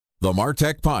The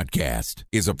MarTech Podcast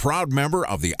is a proud member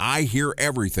of the I Hear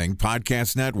Everything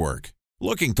Podcast Network.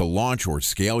 Looking to launch or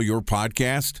scale your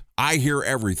podcast? I Hear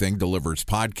Everything delivers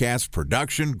podcast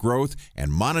production, growth,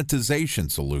 and monetization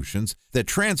solutions that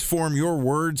transform your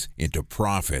words into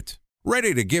profit.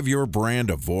 Ready to give your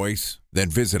brand a voice? Then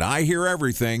visit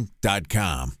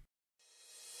iheareverything.com.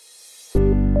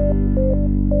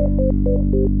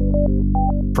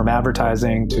 From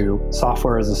advertising to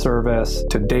software as a service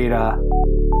to data.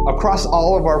 Across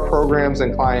all of our programs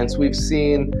and clients, we've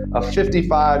seen a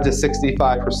 55 to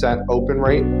 65% open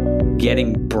rate.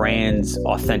 Getting brands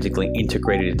authentically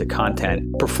integrated into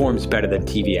content performs better than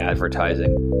TV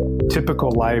advertising.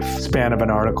 Typical lifespan of an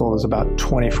article is about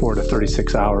 24 to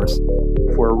 36 hours.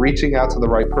 If we're reaching out to the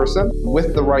right person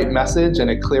with the right message and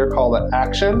a clear call to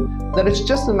action, then it's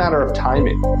just a matter of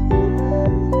timing.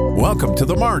 Welcome to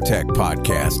the MarTech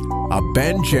Podcast, a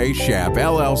Ben J. Schaap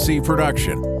LLC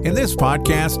production. In this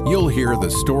podcast, you'll hear the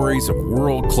stories of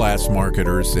world-class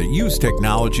marketers that use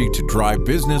technology to drive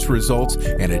business results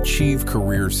and achieve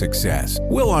career success.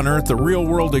 We'll unearth the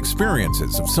real-world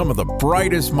experiences of some of the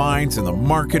brightest minds in the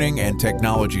marketing and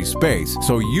technology space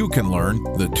so you can learn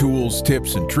the tools,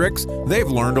 tips, and tricks they've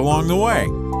learned along the way.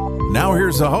 Now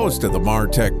here's the host of the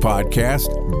MarTech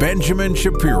Podcast, Benjamin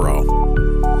Shapiro.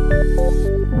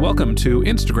 Welcome to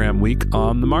Instagram Week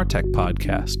on the MarTech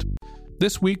Podcast.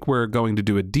 This week, we're going to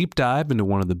do a deep dive into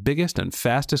one of the biggest and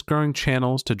fastest growing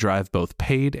channels to drive both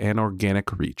paid and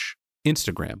organic reach,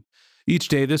 Instagram. Each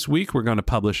day this week, we're going to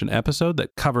publish an episode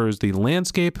that covers the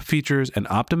landscape, features, and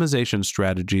optimization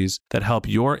strategies that help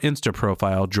your Insta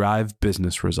profile drive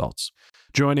business results.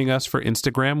 Joining us for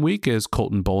Instagram Week is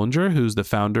Colton Bollinger, who's the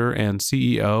founder and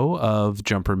CEO of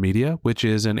Jumper Media, which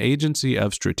is an agency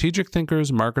of strategic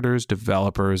thinkers, marketers,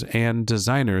 developers, and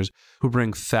designers who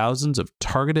bring thousands of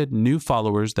targeted new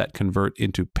followers that convert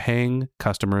into paying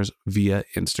customers via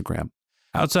Instagram.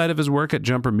 Outside of his work at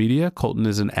Jumper Media, Colton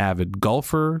is an avid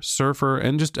golfer, surfer,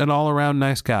 and just an all-around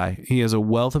nice guy. He has a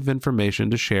wealth of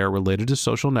information to share related to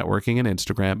social networking and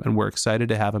Instagram, and we're excited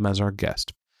to have him as our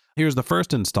guest. Here's the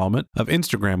first installment of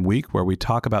Instagram Week, where we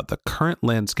talk about the current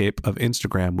landscape of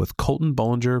Instagram with Colton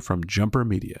Bollinger from Jumper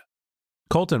Media.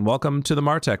 Colton, welcome to the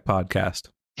MarTech Podcast.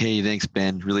 Hey, thanks,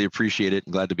 Ben. Really appreciate it.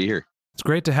 I'm glad to be here. It's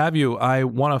great to have you. I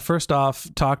want to first off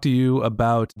talk to you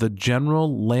about the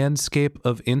general landscape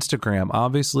of Instagram.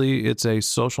 Obviously, it's a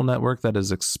social network that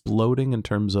is exploding in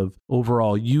terms of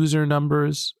overall user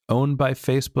numbers, owned by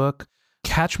Facebook.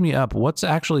 Catch me up. What's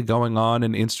actually going on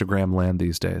in Instagram land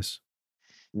these days?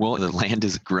 Well, the land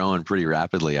is growing pretty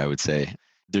rapidly, I would say.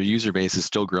 Their user base is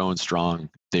still growing strong.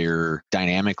 They're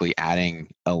dynamically adding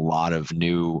a lot of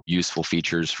new useful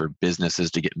features for businesses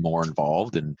to get more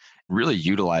involved and really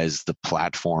utilize the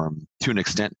platform to an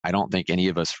extent I don't think any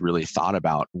of us really thought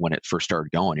about when it first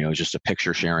started going. It was just a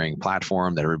picture sharing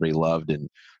platform that everybody loved, and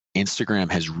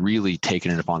Instagram has really taken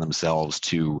it upon themselves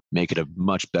to make it a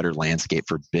much better landscape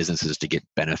for businesses to get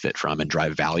benefit from and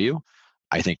drive value.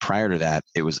 I think prior to that,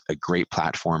 it was a great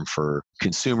platform for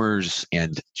consumers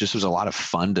and just was a lot of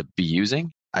fun to be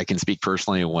using. I can speak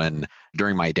personally when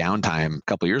during my downtime a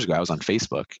couple of years ago, I was on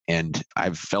Facebook, and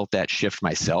I've felt that shift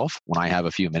myself. When I have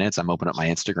a few minutes, I'm opening up my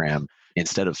Instagram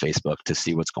instead of Facebook to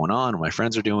see what's going on, what my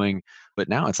friends are doing. But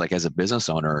now it's like, as a business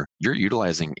owner, you're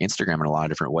utilizing Instagram in a lot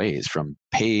of different ways, from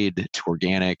paid to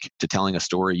organic to telling a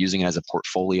story, using it as a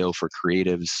portfolio for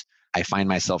creatives. I find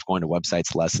myself going to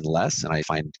websites less and less, and I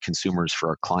find consumers for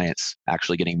our clients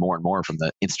actually getting more and more from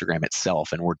the Instagram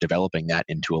itself. And we're developing that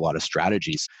into a lot of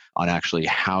strategies on actually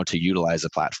how to utilize the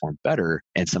platform better.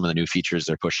 And some of the new features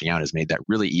they're pushing out has made that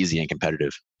really easy and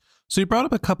competitive. So you brought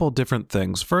up a couple different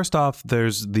things. First off,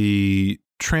 there's the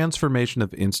transformation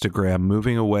of Instagram,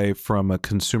 moving away from a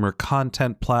consumer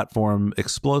content platform,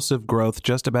 explosive growth,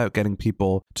 just about getting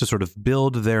people to sort of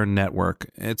build their network.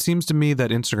 It seems to me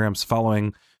that Instagram's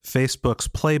following Facebook's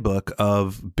playbook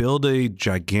of build a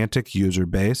gigantic user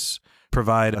base,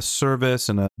 provide a service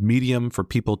and a medium for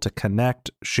people to connect,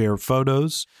 share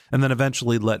photos, and then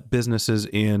eventually let businesses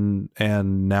in.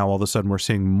 And now all of a sudden we're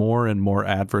seeing more and more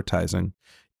advertising.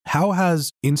 How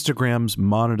has Instagram's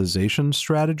monetization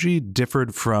strategy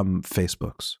differed from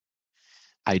Facebook's?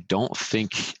 I don't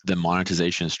think the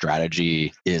monetization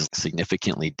strategy is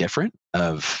significantly different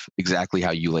of exactly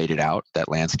how you laid it out, that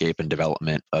landscape and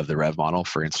development of the rev model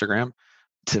for Instagram.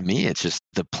 To me, it's just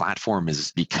the platform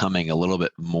is becoming a little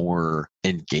bit more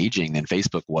engaging than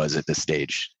Facebook was at this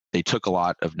stage. They took a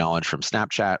lot of knowledge from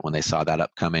Snapchat when they saw that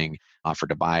upcoming, offered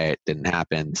to buy it, didn't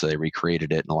happen. So they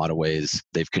recreated it in a lot of ways.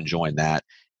 They've conjoined that.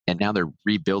 And now they're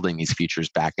rebuilding these features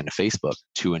back into Facebook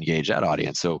to engage that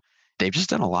audience. So they've just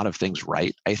done a lot of things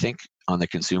right, I think, on the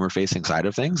consumer-facing side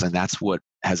of things. And that's what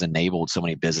has enabled so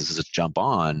many businesses to jump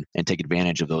on and take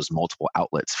advantage of those multiple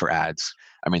outlets for ads.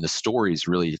 I mean, the stories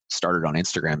really started on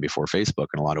Instagram before Facebook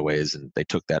in a lot of ways, and they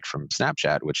took that from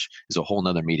Snapchat, which is a whole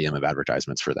nother medium of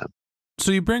advertisements for them.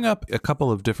 So you bring up a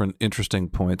couple of different interesting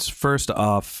points. First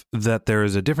off, that there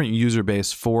is a different user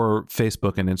base for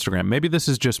Facebook and Instagram. Maybe this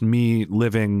is just me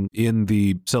living in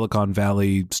the Silicon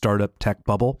Valley startup tech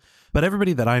bubble, but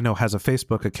everybody that I know has a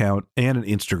Facebook account and an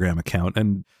Instagram account.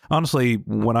 And honestly,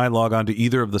 when I log on to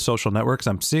either of the social networks,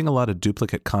 I'm seeing a lot of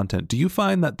duplicate content. Do you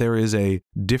find that there is a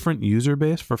different user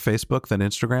base for Facebook than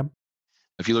Instagram?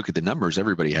 If you look at the numbers,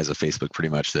 everybody has a Facebook pretty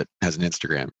much that has an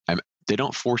Instagram. They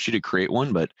don't force you to create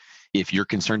one, but if you're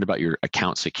concerned about your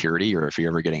account security or if you're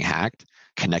ever getting hacked,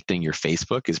 connecting your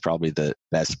Facebook is probably the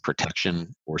best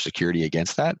protection or security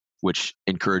against that, which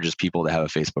encourages people to have a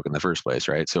Facebook in the first place,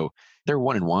 right? So they're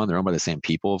one and one, they're owned by the same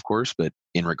people, of course, but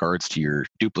in regards to your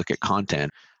duplicate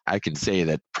content, I can say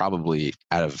that probably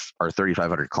out of our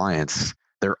 3,500 clients,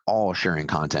 they're all sharing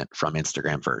content from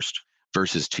Instagram first.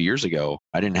 Versus 2 years ago,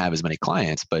 I didn't have as many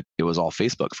clients, but it was all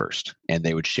Facebook first. And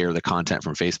they would share the content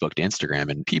from Facebook to Instagram.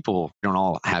 And people don't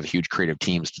all have huge creative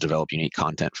teams to develop unique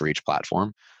content for each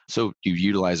platform. So you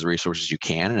utilize the resources you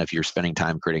can. And if you're spending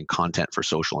time creating content for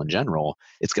social in general,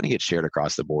 it's going to get shared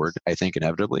across the board, I think,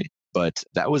 inevitably. But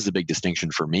that was the big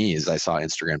distinction for me as I saw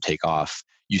Instagram take off.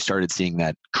 You started seeing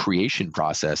that creation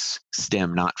process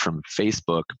stem not from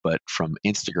Facebook, but from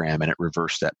Instagram, and it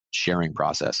reversed that sharing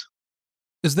process.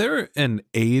 Is there an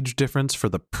age difference for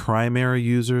the primary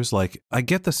users? Like, I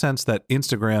get the sense that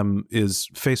Instagram is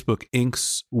Facebook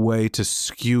Inc.'s way to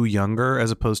skew younger, as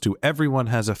opposed to everyone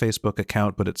has a Facebook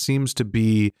account, but it seems to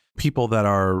be people that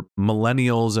are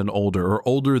millennials and older, or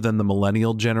older than the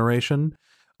millennial generation,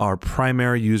 are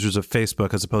primary users of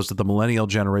Facebook, as opposed to the millennial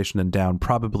generation and down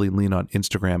probably lean on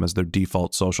Instagram as their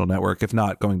default social network, if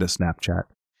not going to Snapchat.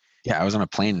 Yeah, I was on a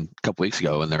plane a couple weeks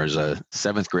ago and there was a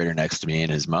 7th grader next to me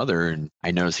and his mother, and I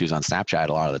noticed he was on Snapchat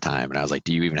a lot of the time. And I was like,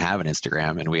 do you even have an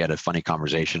Instagram? And we had a funny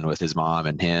conversation with his mom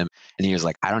and him. And he was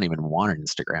like, I don't even want an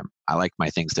Instagram. I like my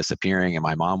things disappearing and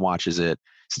my mom watches it.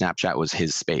 Snapchat was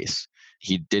his space.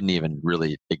 He didn't even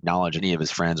really acknowledge any of his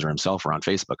friends or himself were on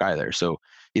Facebook either. So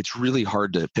it's really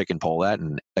hard to pick and pull that.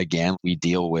 And again, we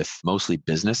deal with mostly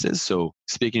businesses. So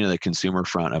speaking to the consumer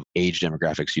front of age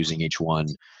demographics using each one,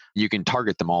 you can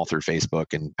target them all through Facebook.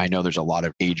 And I know there's a lot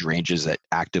of age ranges that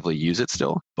actively use it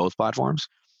still, both platforms.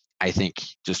 I think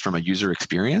just from a user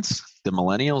experience, the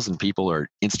millennials and people are,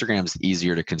 Instagram's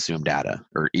easier to consume data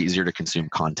or easier to consume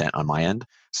content on my end.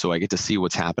 So I get to see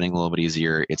what's happening a little bit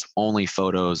easier. It's only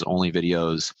photos, only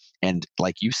videos. And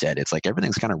like you said, it's like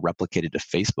everything's kind of replicated to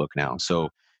Facebook now. So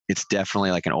it's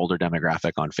definitely like an older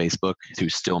demographic on Facebook who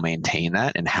still maintain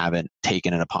that and haven't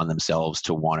taken it upon themselves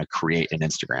to want to create an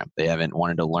Instagram. They haven't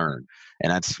wanted to learn. And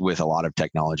that's with a lot of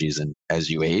technologies. And as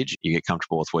you age, you get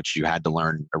comfortable with what you had to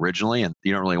learn originally and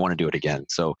you don't really want to do it again.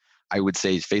 So I would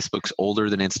say Facebook's older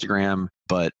than Instagram,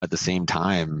 but at the same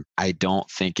time, I don't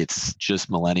think it's just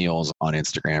millennials on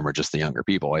Instagram or just the younger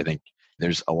people. I think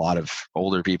there's a lot of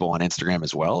older people on Instagram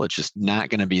as well. It's just not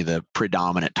going to be the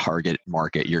predominant target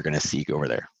market you're going to seek over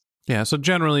there. Yeah, so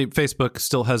generally, Facebook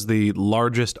still has the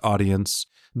largest audience.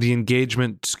 The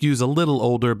engagement skews a little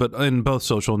older, but in both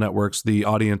social networks, the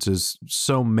audience is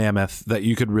so mammoth that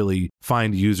you could really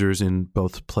find users in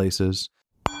both places.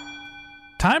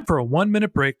 Time for a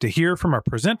 1-minute break to hear from our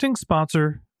presenting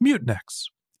sponsor, Mutinex.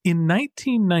 In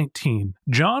 1919,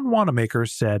 John Wanamaker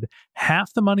said,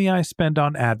 "Half the money I spend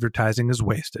on advertising is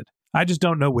wasted. I just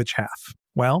don't know which half."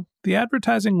 Well, the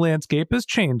advertising landscape has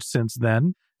changed since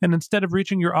then. And instead of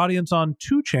reaching your audience on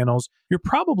 2 channels, you're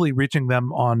probably reaching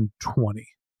them on 20.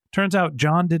 Turns out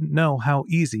John didn't know how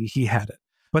easy he had it.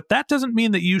 But that doesn't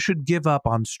mean that you should give up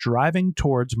on striving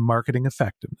towards marketing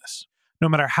effectiveness. No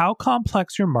matter how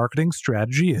complex your marketing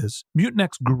strategy is,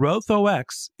 Mutinex Growth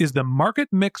OX is the market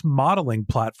mix modeling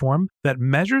platform that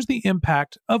measures the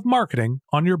impact of marketing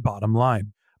on your bottom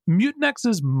line.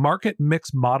 Mutinex's market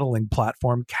mix modeling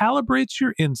platform calibrates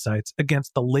your insights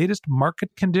against the latest market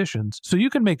conditions so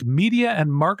you can make media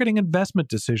and marketing investment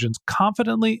decisions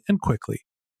confidently and quickly.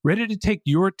 Ready to take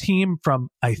your team from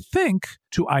I think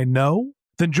to I know?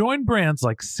 Then join brands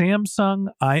like Samsung,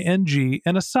 ING,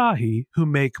 and Asahi who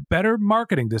make better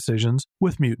marketing decisions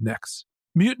with Mutinex.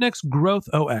 Mutinex Growth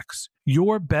OX.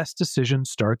 Your best decision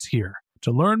starts here.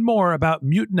 To learn more about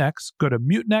Mutinex, go to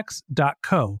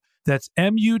mutinex.co. That's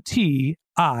MUTINEX.co.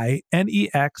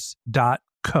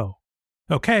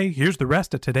 Okay, here's the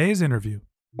rest of today's interview.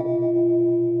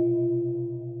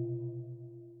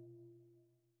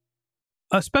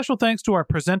 A special thanks to our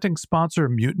presenting sponsor,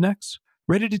 Mutinex.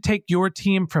 Ready to take your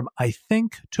team from I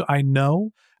think to I know?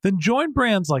 Then join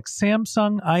brands like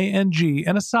Samsung, ING,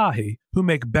 and Asahi who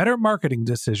make better marketing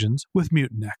decisions with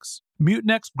Mutinex.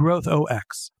 Mutinex Growth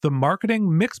OX, the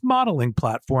marketing mix modeling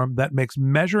platform that makes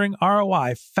measuring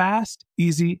ROI fast,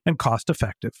 easy, and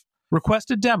cost-effective. Request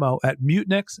a demo at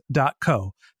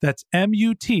mutinex.co. That's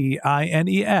MUTINEX.co.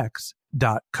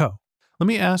 Let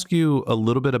me ask you a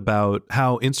little bit about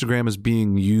how Instagram is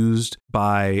being used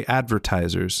by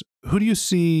advertisers. Who do you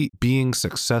see being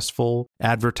successful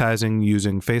advertising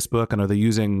using Facebook? And are they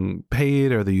using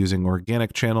paid? Are they using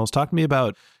organic channels? Talk to me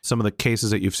about some of the cases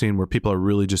that you've seen where people are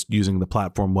really just using the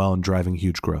platform well and driving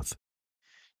huge growth.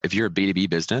 If you're a B2B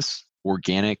business,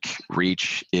 organic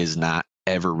reach is not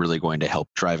ever really going to help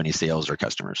drive any sales or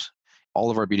customers. All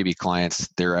of our B2B clients,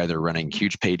 they're either running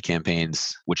huge paid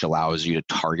campaigns, which allows you to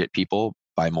target people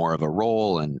by more of a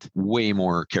role and way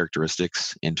more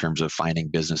characteristics in terms of finding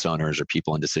business owners or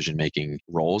people in decision-making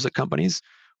roles at companies.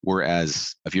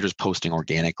 Whereas if you're just posting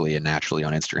organically and naturally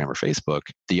on Instagram or Facebook,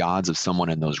 the odds of someone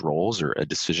in those roles or a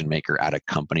decision maker at a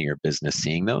company or business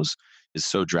seeing those is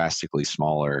so drastically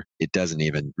smaller, it doesn't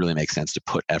even really make sense to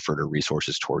put effort or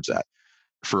resources towards that.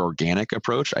 For organic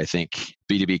approach, I think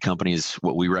B2B companies,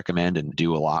 what we recommend and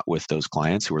do a lot with those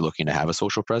clients who are looking to have a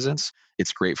social presence,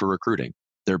 it's great for recruiting.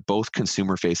 They're both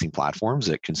consumer-facing platforms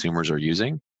that consumers are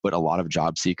using, but a lot of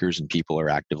job seekers and people are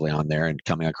actively on there and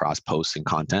coming across posts and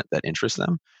content that interests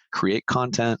them. Create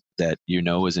content that you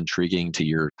know is intriguing to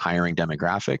your hiring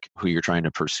demographic, who you're trying to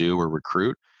pursue or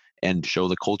recruit, and show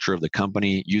the culture of the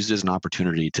company. Use it as an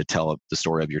opportunity to tell the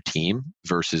story of your team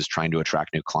versus trying to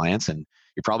attract new clients. And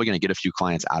you're probably going to get a few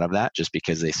clients out of that just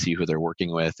because they see who they're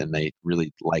working with and they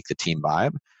really like the team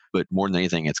vibe. But more than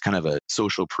anything, it's kind of a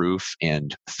social proof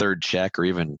and third check, or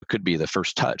even could be the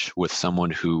first touch with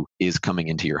someone who is coming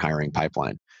into your hiring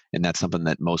pipeline. And that's something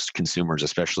that most consumers,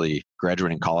 especially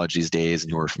graduating college these days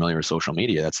and who are familiar with social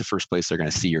media, that's the first place they're going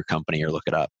to see your company or look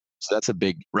it up. So that's a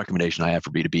big recommendation I have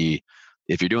for B2B.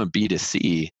 If you're doing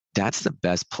B2C, that's the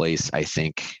best place, I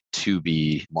think, to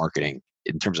be marketing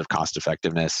in terms of cost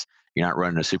effectiveness. You're not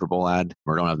running a Super Bowl ad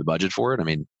or don't have the budget for it. I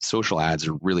mean, social ads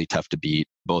are really tough to beat,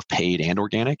 both paid and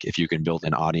organic, if you can build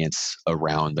an audience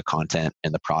around the content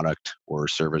and the product or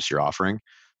service you're offering.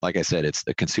 Like I said, it's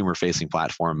the consumer-facing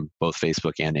platform, both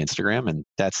Facebook and Instagram, and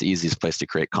that's the easiest place to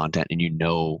create content, and you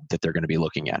know that they're going to be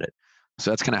looking at it.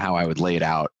 So that's kind of how I would lay it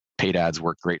out. Paid ads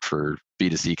work great for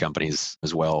B2C companies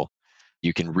as well.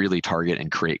 You can really target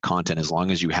and create content as long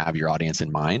as you have your audience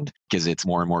in mind, because it's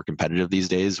more and more competitive these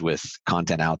days with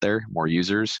content out there, more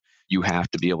users. You have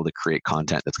to be able to create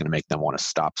content that's going to make them want to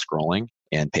stop scrolling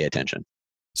and pay attention.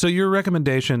 So your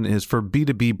recommendation is for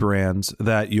B2B brands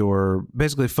that you're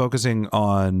basically focusing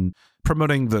on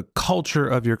promoting the culture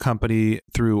of your company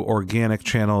through organic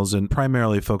channels and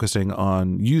primarily focusing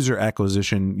on user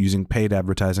acquisition using paid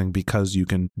advertising because you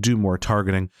can do more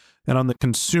targeting. And on the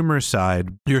consumer side,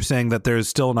 you're saying that there's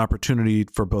still an opportunity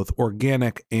for both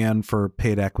organic and for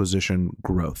paid acquisition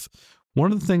growth.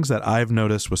 One of the things that I've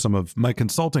noticed with some of my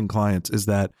consulting clients is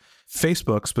that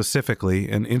Facebook specifically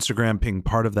and Instagram being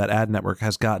part of that ad network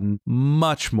has gotten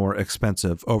much more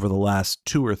expensive over the last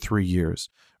 2 or 3 years.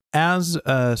 As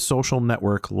a social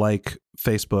network like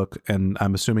Facebook, and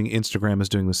I'm assuming Instagram is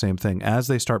doing the same thing, as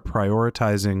they start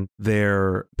prioritizing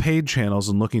their paid channels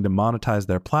and looking to monetize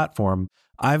their platform,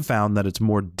 I've found that it's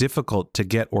more difficult to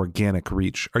get organic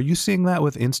reach. Are you seeing that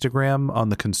with Instagram on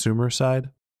the consumer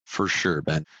side? For sure,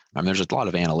 Ben. There's a lot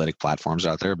of analytic platforms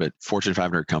out there, but Fortune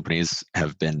 500 companies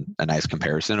have been a nice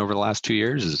comparison over the last 2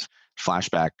 years. Is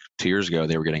flashback 2 years ago,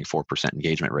 they were getting 4%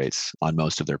 engagement rates on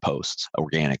most of their posts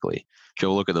organically.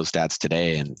 Go look at those stats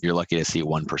today, and you're lucky to see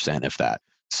 1%, if that.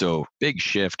 So big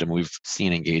shift, and we've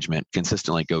seen engagement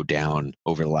consistently go down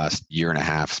over the last year and a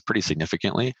half pretty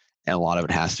significantly. And a lot of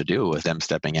it has to do with them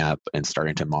stepping up and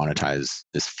starting to monetize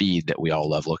this feed that we all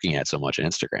love looking at so much on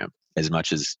Instagram. As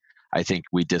much as I think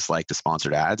we dislike the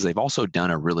sponsored ads, they've also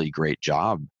done a really great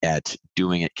job at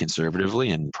doing it conservatively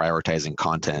and prioritizing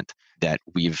content that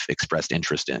we've expressed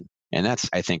interest in. And that's,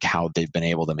 I think, how they've been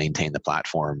able to maintain the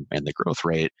platform and the growth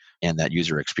rate and that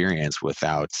user experience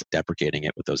without deprecating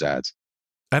it with those ads.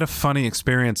 I had a funny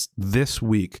experience this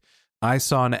week. I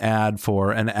saw an ad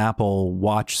for an Apple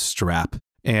Watch strap,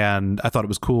 and I thought it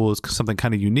was cool. It was something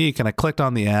kind of unique, and I clicked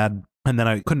on the ad, and then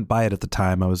I couldn't buy it at the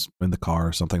time. I was in the car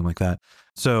or something like that.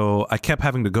 So I kept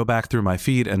having to go back through my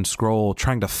feed and scroll,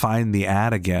 trying to find the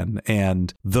ad again.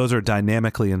 And those are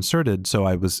dynamically inserted. So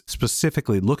I was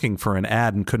specifically looking for an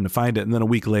ad and couldn't find it. And then a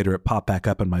week later, it popped back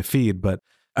up in my feed. But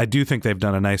I do think they've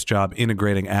done a nice job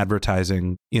integrating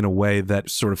advertising in a way that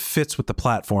sort of fits with the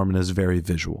platform and is very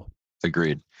visual.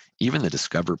 Agreed. Even the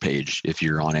Discover page, if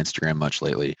you're on Instagram much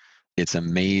lately, it's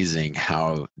amazing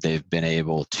how they've been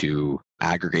able to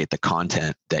aggregate the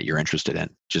content that you're interested in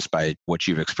just by what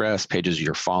you've expressed, pages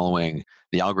you're following.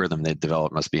 The algorithm they've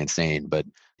developed must be insane, but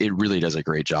it really does a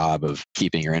great job of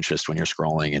keeping your interest when you're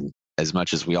scrolling. And as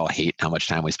much as we all hate how much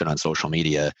time we spend on social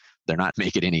media, they're not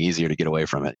making it any easier to get away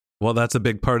from it. Well, that's a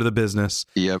big part of the business.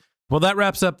 Yep. Well, that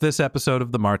wraps up this episode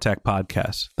of the MarTech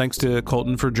Podcast. Thanks to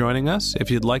Colton for joining us.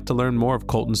 If you'd like to learn more of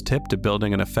Colton's tip to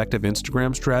building an effective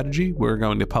Instagram strategy, we're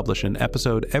going to publish an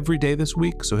episode every day this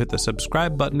week, so hit the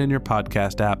subscribe button in your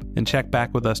podcast app and check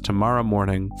back with us tomorrow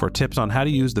morning for tips on how to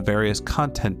use the various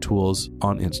content tools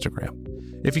on Instagram.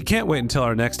 If you can't wait until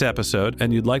our next episode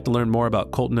and you'd like to learn more about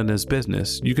Colton and his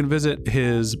business, you can visit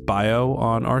his bio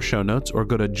on our show notes or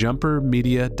go to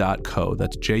jumpermedia.co.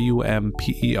 That's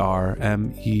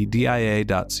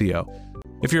jumpermedia.co.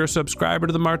 If you're a subscriber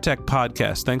to the MarTech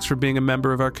Podcast, thanks for being a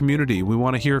member of our community. We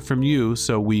want to hear from you,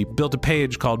 so we built a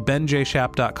page called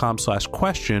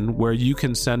benjshap.com/question where you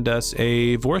can send us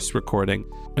a voice recording.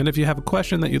 And if you have a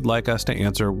question that you'd like us to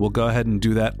answer, we'll go ahead and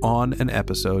do that on an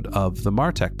episode of the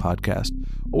MarTech Podcast.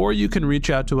 Or you can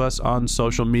reach out to us on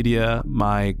social media.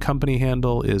 My company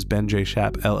handle is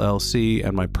benjshap LLC,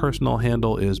 and my personal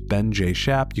handle is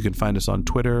benjshap. You can find us on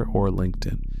Twitter or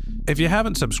LinkedIn. If you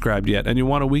haven't subscribed yet and you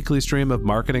want a weekly stream of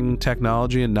marketing,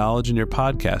 technology, and knowledge in your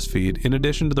podcast feed, in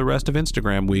addition to the rest of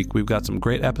Instagram Week, we've got some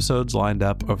great episodes lined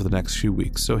up over the next few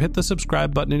weeks. So hit the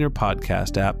subscribe button in your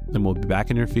podcast app, and we'll be back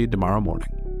in your feed tomorrow morning.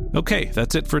 Okay,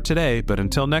 that's it for today, but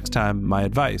until next time, my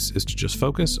advice is to just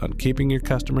focus on keeping your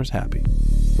customers happy.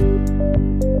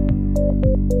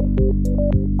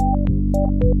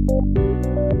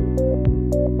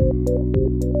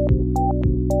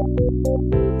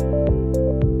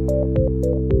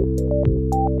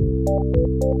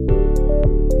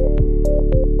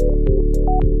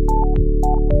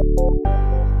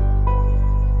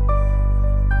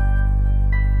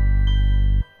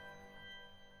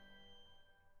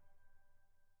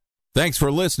 Thanks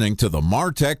for listening to the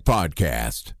MarTech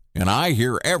Podcast, an I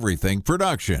Hear Everything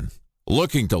production.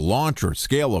 Looking to launch or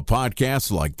scale a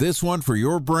podcast like this one for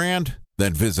your brand?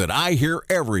 Then visit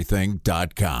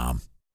iheareverything.com.